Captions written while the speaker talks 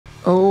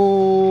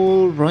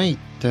Alright,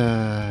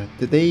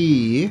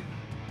 today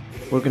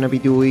we're gonna be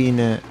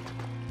doing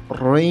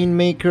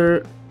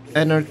Rainmaker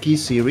Anarchy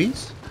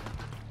series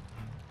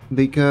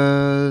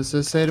because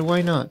I said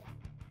why not?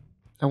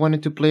 I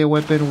wanted to play a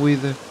weapon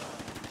with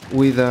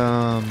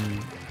the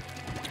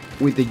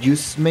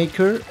juice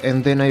maker,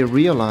 and then I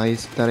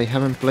realized that I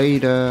haven't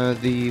played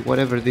the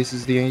whatever, this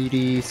is the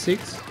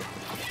 86,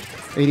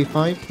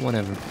 85,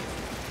 whatever.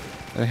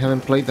 I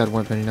haven't played that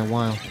weapon in a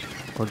while,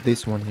 or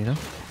this one, you know.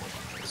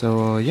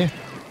 So yeah,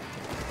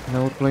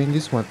 now we're playing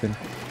this weapon,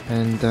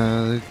 and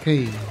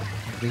okay,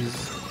 this is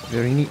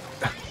very neat.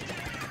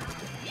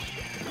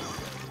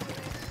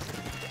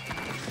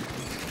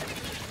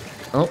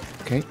 Oh,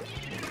 okay.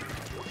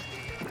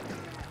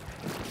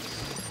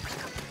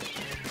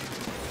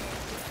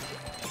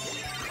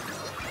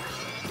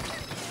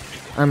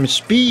 I'm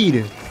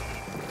speed,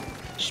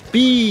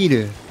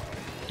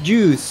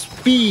 juice,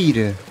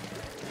 speed.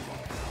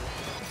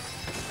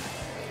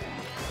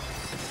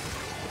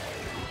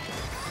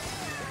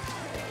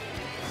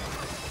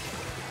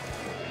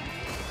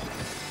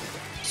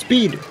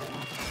 Speed!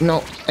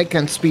 No, I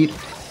can't speed.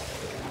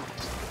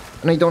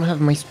 And I don't have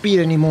my speed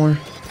anymore.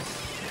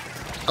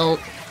 Oh.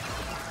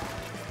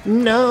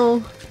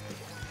 No!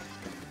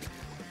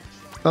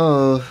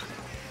 Oh.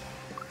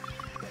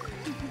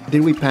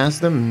 Did we pass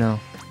them? No.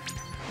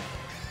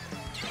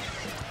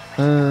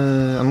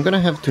 I'm gonna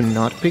have to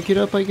not pick it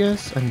up, I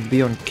guess, and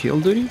be on kill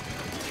duty?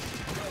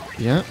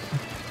 Yeah.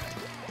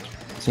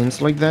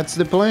 Seems like that's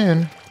the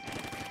plan.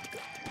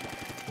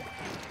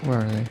 Where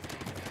are they?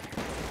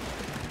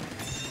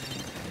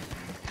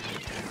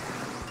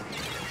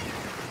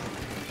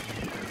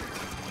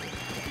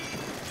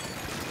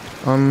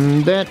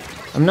 I'm dead.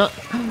 I'm not.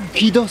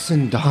 He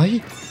doesn't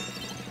die?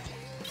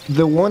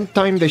 The one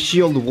time the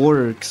shield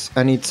works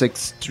and it's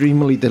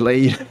extremely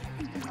delayed.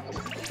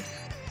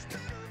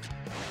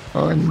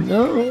 Oh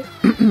no.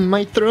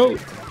 My throat.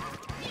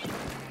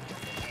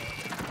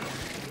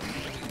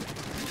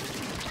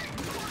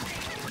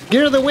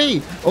 Get out of the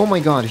way! Oh my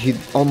god, he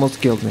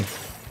almost killed me.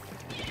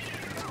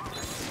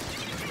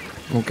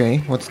 Okay,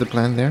 what's the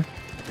plan there?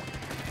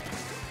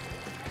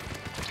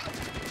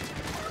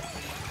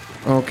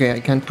 Okay, I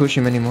can't push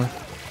him anymore.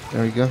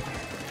 There we go.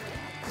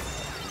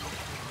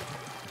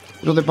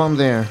 Throw the bomb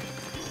there.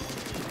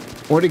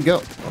 Where'd it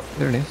go? Oh,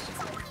 there it is.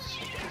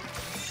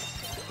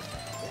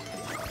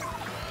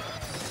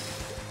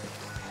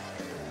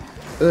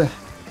 Ugh.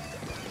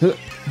 Ugh.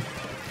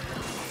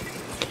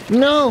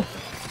 No!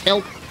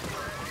 Help!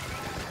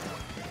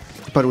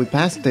 But we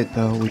passed it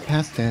though, we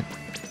passed it.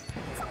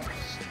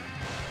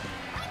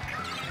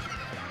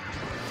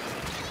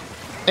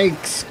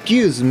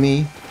 Excuse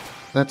me.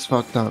 That's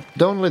fucked up.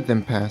 Don't let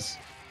them pass.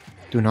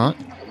 Do not.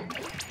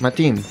 My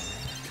team.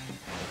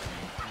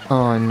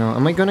 Oh no,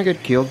 am I gonna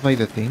get killed by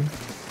the thing?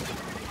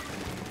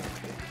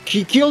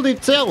 He killed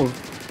itself!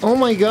 Oh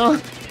my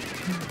god!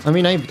 I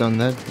mean, I've done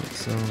that,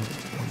 so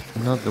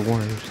not the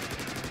worst.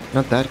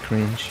 Not that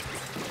cringe.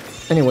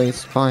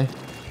 Anyways, bye.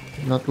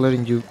 I'm not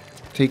letting you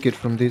take it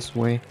from this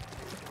way.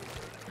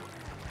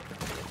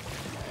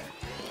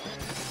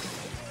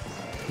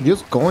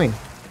 Just going.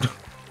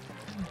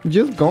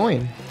 Just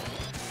going.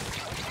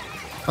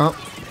 Oh,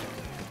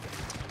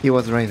 he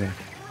was right there.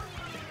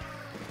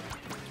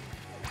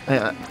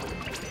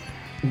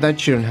 That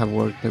shouldn't have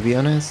worked, to be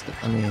honest.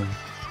 I mean,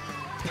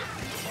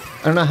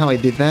 I don't know how I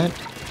did that.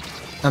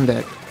 I'm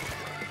dead.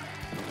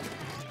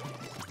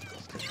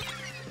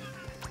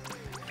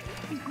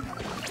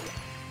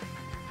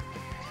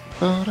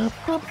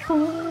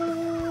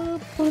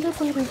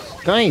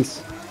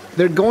 Guys,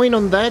 they're going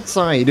on that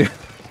side.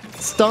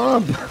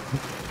 Stop.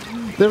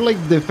 They're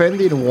like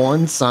defending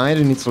one side,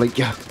 and it's like,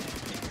 yeah.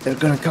 They're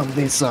gonna come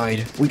this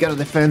side. We gotta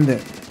defend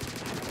it.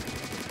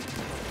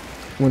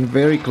 When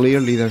very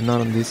clearly they're not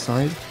on this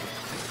side.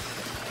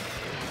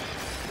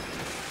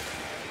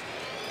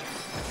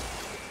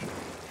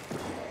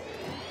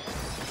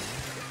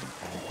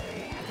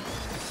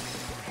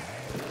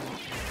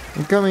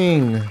 I'm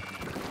coming.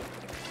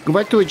 Go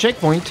back to a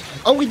checkpoint.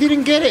 Oh, we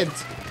didn't get it.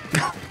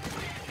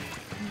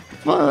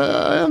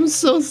 I'm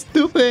so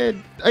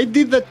stupid. I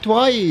did that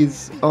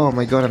twice. Oh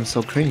my god, I'm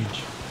so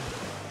cringe.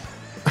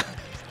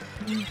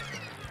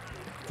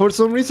 For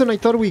some reason, I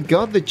thought we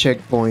got the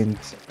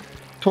checkpoint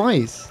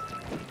twice.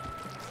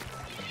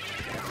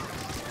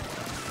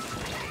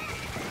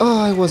 Oh,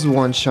 I was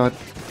one shot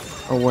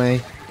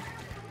away.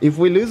 If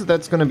we lose,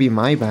 that's gonna be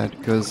my bad,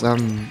 because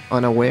I'm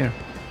unaware.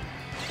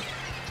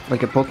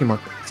 Like a Pokemon.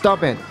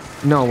 Stop it!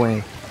 No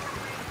way.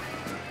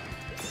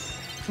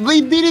 They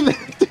did it!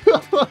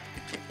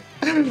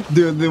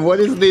 Dude,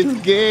 what is this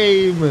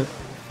game?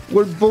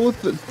 We're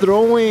both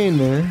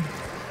throwing.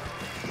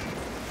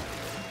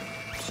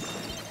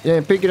 Yeah,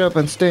 pick it up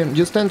and stand.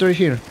 Just stand right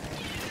here.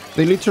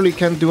 They literally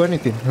can't do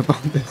anything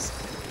about this.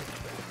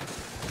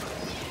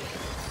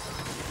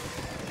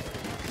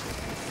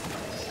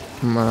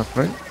 My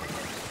friend.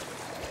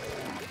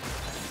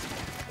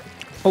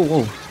 Oh,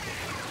 whoa.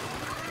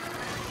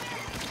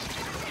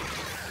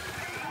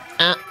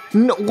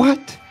 No,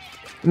 what?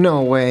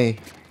 No way.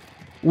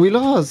 We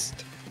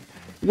lost.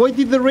 Why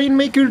did the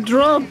Rainmaker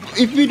drop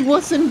if it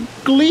wasn't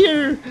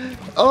clear?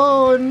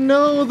 Oh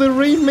no, the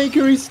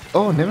Rainmaker is...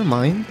 Oh, never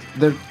mind.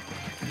 They're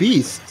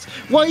beasts.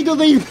 Why do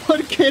they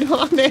not get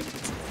on it?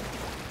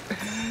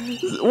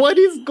 What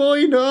is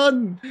going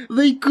on?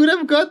 They could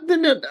have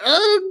gotten it.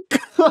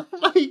 Oh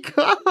my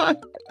god.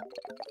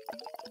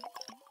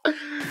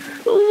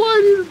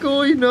 What is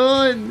going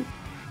on?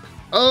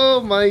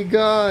 Oh my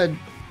god.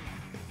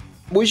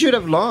 We should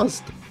have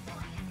lost.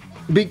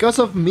 Because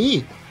of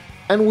me.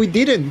 And we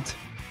didn't.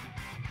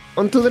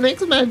 On to the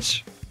next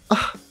match.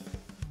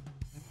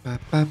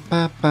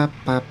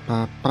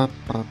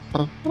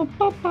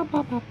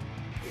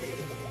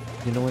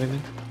 You know what I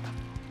mean?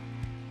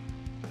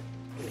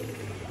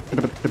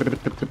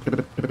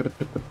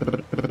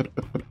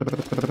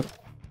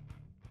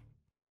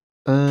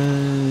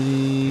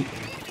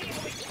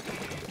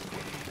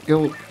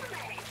 Go.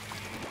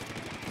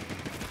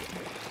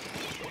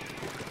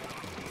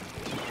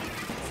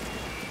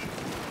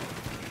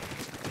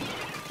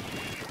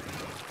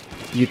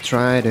 You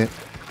tried it.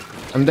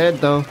 I'm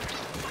dead though.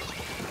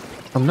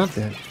 I'm not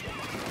dead.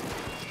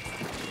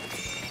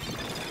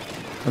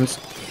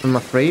 I'm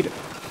afraid.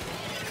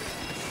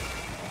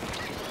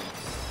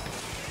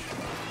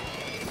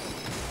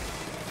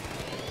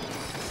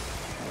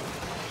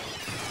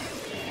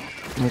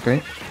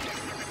 Okay.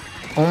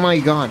 Oh my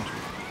god.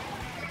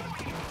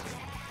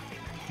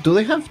 Do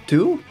they have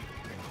two?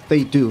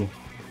 They do.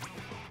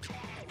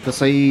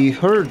 Because I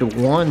heard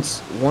one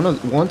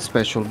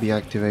special be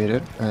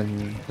activated,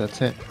 and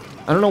that's it.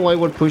 I don't know why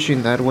we're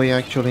pushing that way,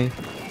 actually.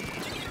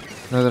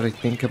 Now that I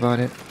think about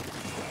it.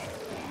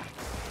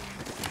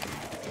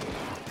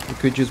 We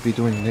could just be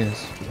doing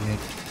this. Right?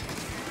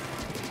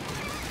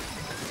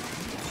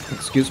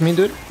 Excuse me,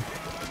 dude?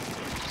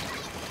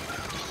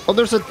 Oh,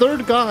 there's a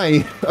third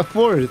guy! A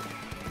fourth!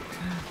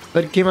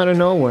 That came out of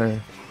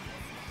nowhere.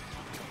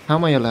 How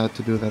am I allowed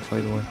to do that,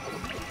 by the way?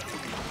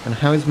 And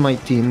how is my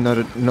team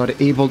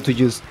not able to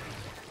just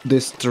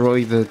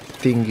destroy the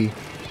thingy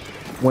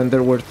when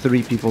there were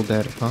 3 people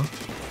dead, huh?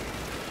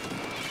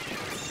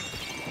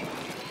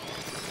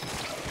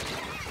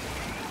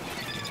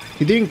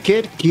 He didn't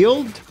get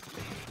killed?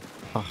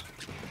 Ah.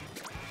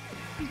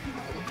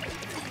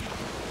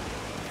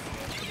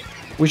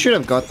 We should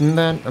have gotten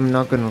that, I'm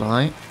not gonna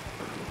lie.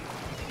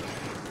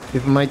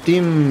 If my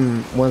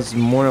team was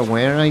more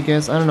aware, I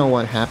guess. I don't know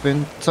what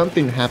happened.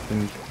 Something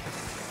happened.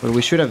 But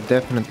we should have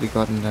definitely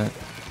gotten that.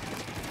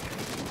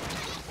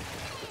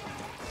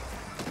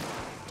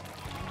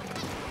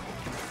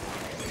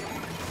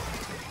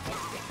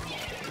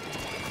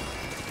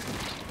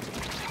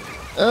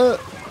 A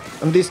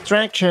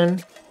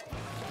distraction.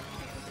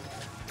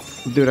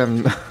 Dude,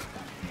 I'm...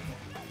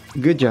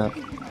 Good job.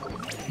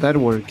 That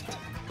worked.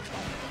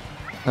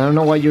 I don't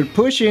know why you're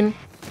pushing.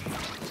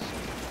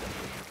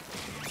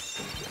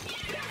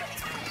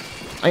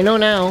 I know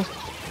now.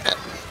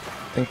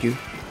 Thank you.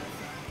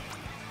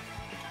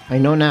 I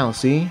know now,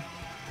 see?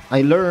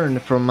 I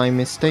learned from my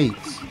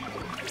mistakes.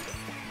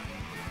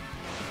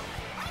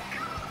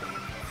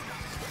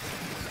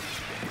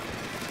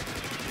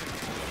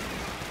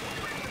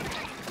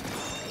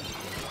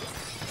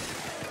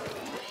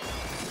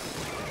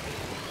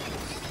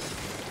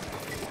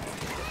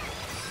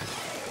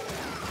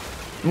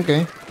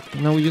 Okay,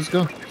 now we just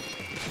go.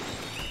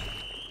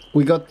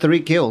 We got 3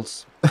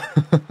 kills.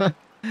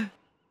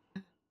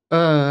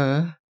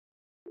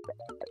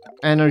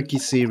 Anarchy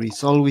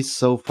series, always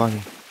so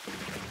funny.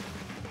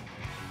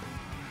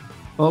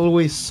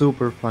 Always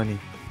super funny.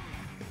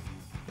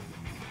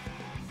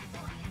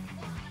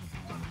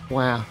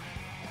 Wow.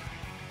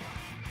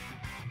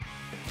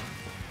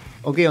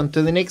 Okay, on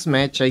to the next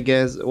match, I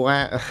guess.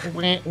 Wow.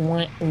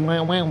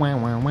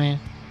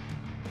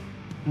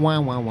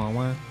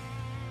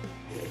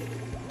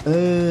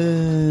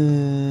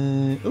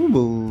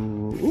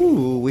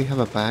 Ooh, we have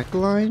a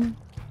backline.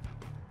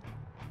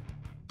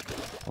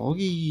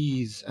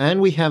 Oggies. And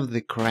we have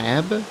the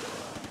crab.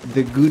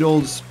 The good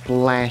old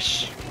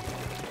splash.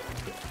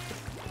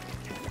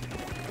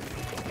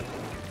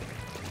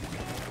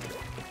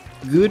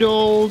 Good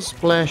old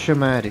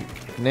splash-o-matic.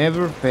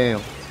 Never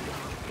failed.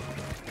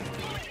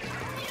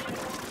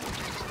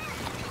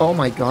 Oh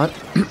my god.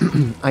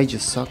 I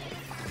just suck.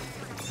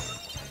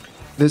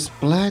 The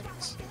splat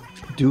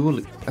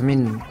dual... I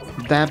mean,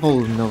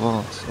 double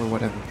novels or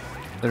whatever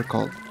they're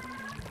called.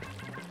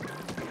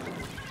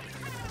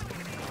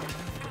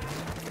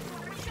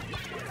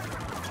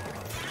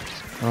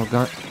 Oh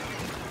god.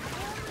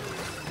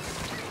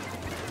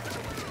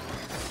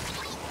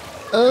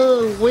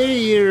 Oh,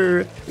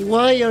 where?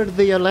 Why are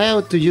they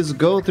allowed to just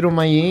go through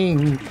my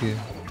ink?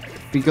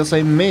 Because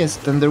I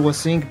missed and there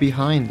was ink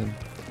behind them.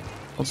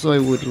 Also, I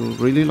would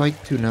really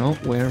like to know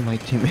where my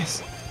team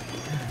is.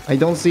 I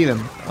don't see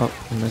them. Oh,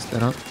 I messed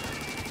that up.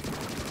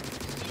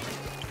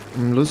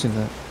 I'm losing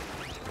that.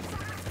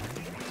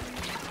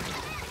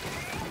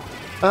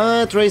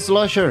 Ah,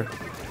 Tri-Slosher!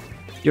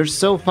 You're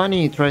so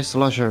funny,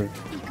 Tri-Slosher.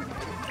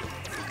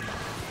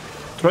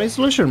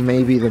 Tri-Slosher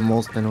may be the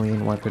most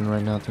annoying weapon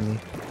right now to me.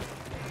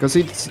 Because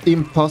it's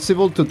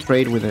impossible to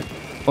trade with it.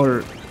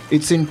 Or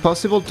it's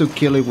impossible to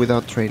kill it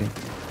without trading.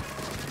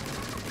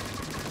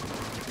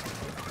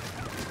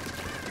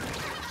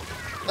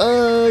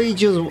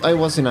 I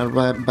was in a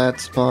bad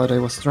spot. I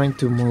was trying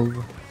to move.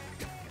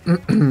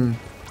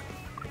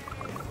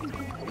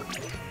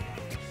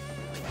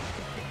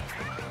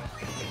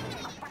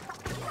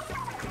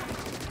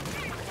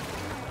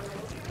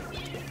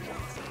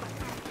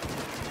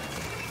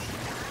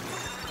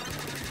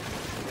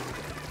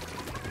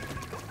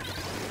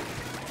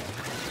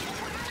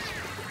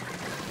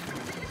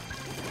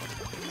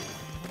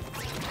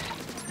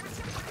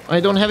 I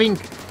don't have ink.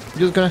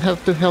 Just gonna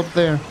have to help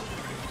there.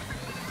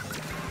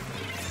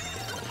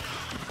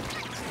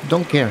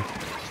 Don't care.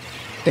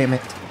 Damn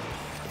it.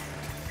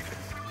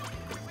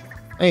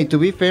 Hey, to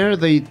be fair,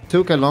 they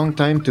took a long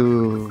time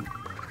to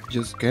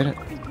just get it.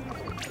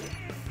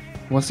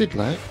 Was it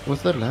lag?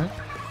 Was that lag?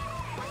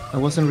 I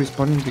wasn't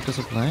responding because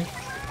of lag?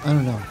 I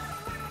don't know.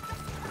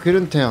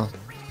 Couldn't tell.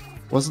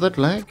 Was that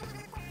lag?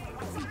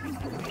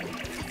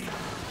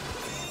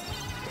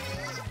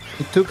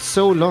 It took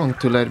so long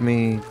to let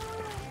me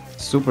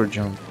super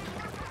jump.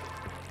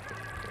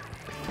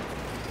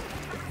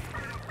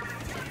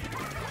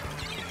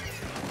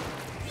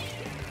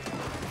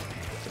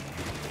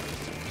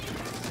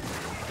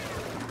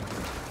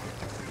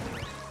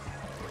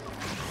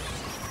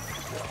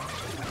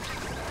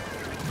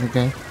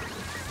 Okay.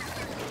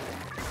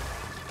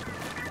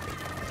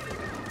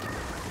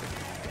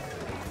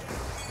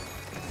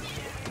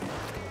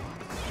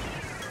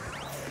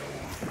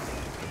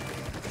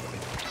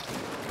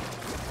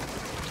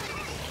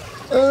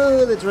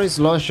 Oh, the dry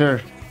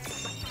slosher.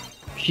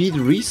 He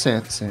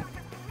resets it.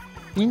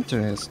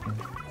 Interesting.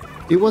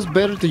 It was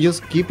better to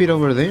just keep it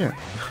over there.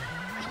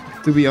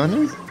 To be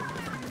honest.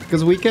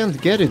 Because we can't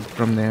get it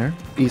from there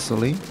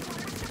easily.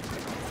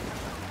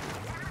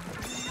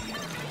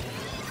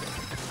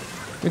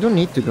 We don't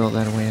need to go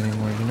that way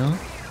anymore, you know?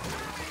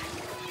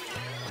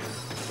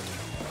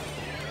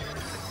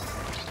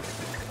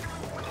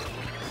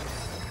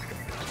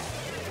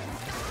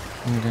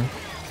 Okay.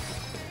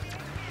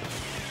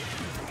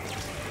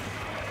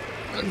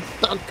 I'm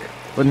stuck,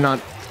 but not.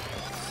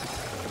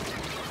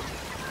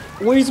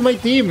 Where is my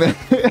team?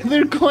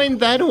 They're going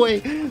that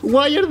way.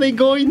 Why are they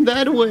going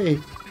that way?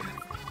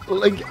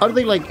 Like, are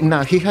they like,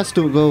 nah, he has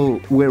to go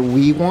where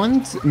we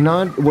want?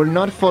 Not, we're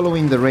not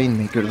following the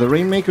Rainmaker. The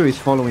Rainmaker is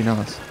following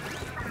us.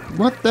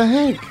 What the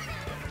heck?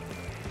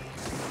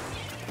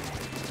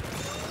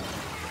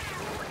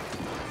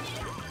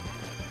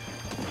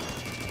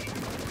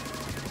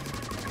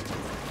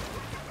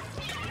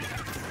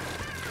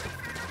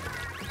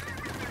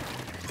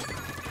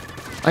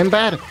 I'm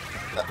bad.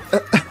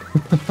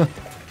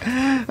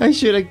 I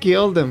should have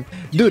killed them.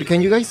 Dude,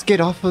 can you guys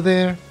get off of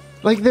there?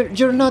 Like,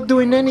 you're not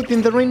doing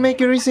anything. The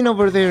Rainmaker isn't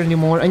over there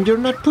anymore, and you're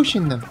not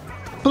pushing them.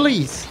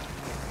 Please.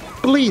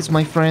 Please,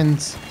 my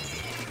friends.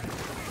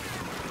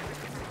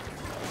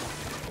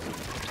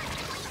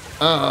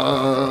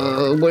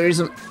 Where is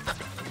him?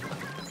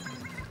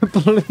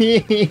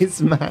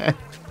 Please, man.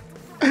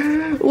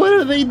 What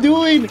are they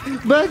doing?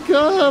 Back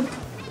up.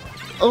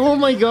 Oh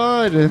my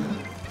god.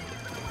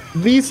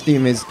 This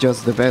team is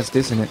just the best,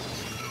 isn't it?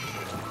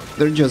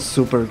 They're just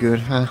super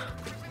good, huh?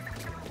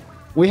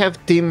 We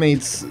have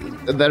teammates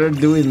that are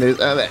doing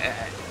this.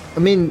 I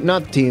mean,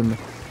 not team.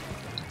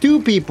 Two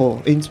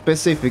people in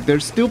specific.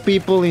 There's two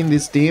people in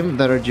this team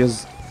that are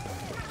just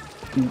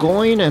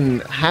going and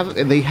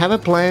they have a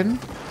plan.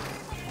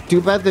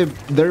 Too bad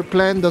their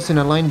plan doesn't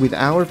align with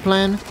our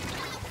plan.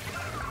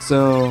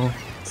 So,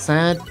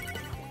 sad.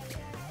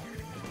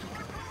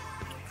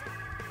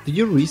 Did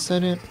you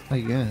reset it? I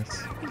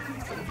guess.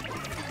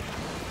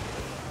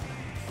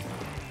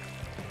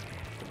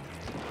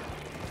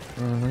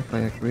 I don't know if I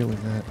agree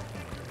with that.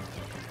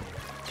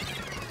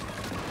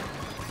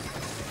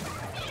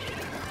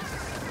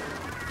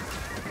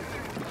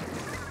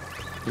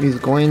 He's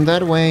going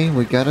that way.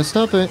 We gotta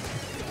stop it.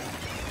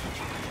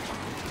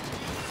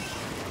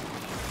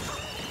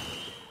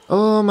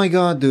 Oh my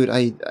god, dude.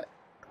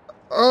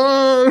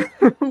 Oh,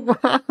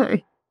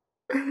 why?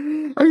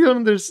 I don't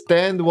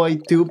understand why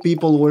two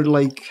people were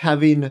like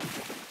having...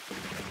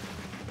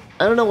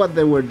 I don't know what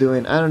they were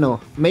doing. I don't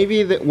know.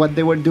 Maybe what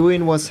they were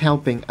doing was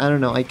helping. I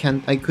don't know. I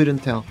couldn't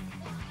tell.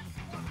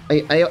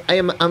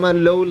 I'm a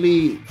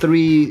lowly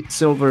 3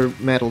 silver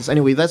medals.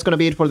 Anyway, that's gonna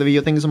be it for the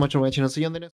video. Thank you so much for watching. I'll see you on the next.